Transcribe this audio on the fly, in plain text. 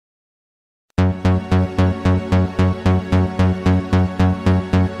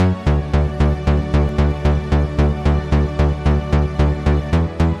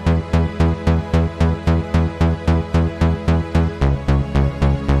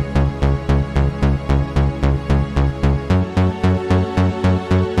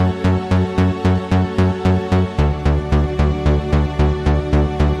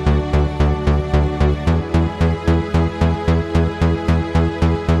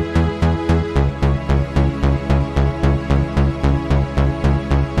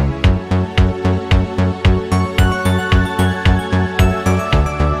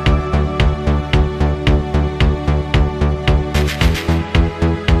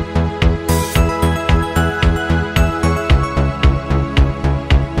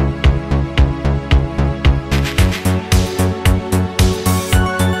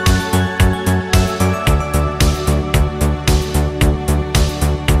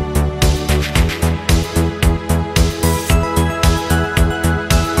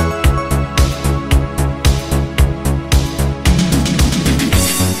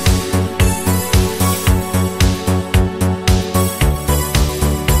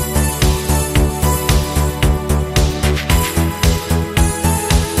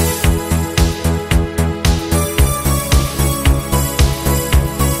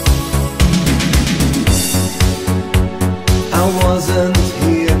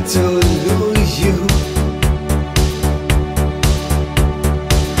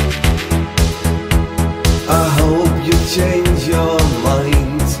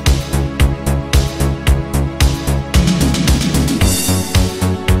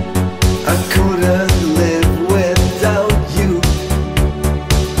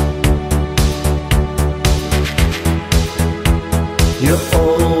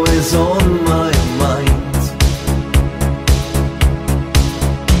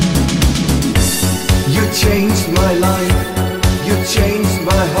changed my life, you changed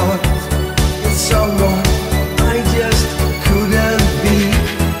my heart. It's someone I just couldn't be.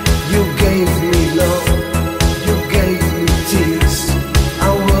 You gave me love, you gave me tears.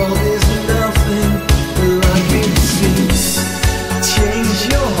 Our world is nothing like it seems. Change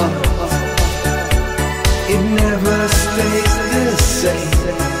your heart, it never stays the same.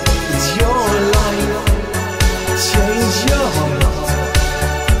 It's your life. Change your heart,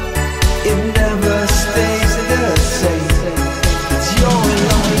 it never stays the same. It's your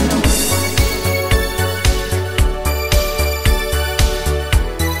life.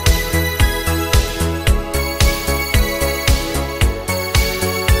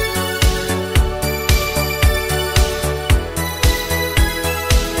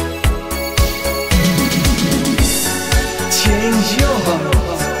 Change your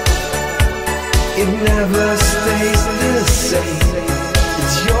heart, it never stays the same.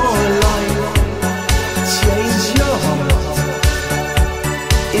 It's your life. Change your heart,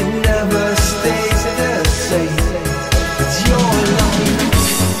 it never stays the same. It's your life.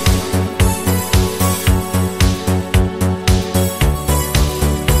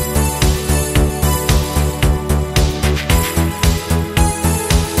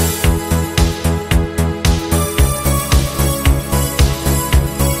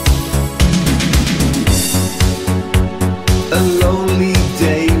 A lonely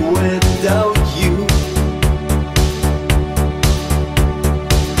day without you.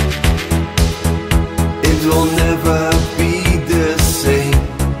 It will never be the same.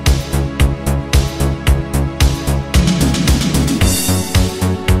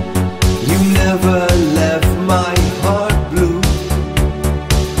 You never left my heart blue.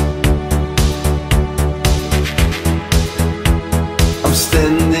 I'm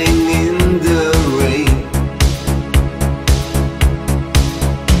standing in the rain.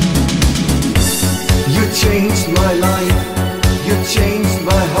 You changed my life.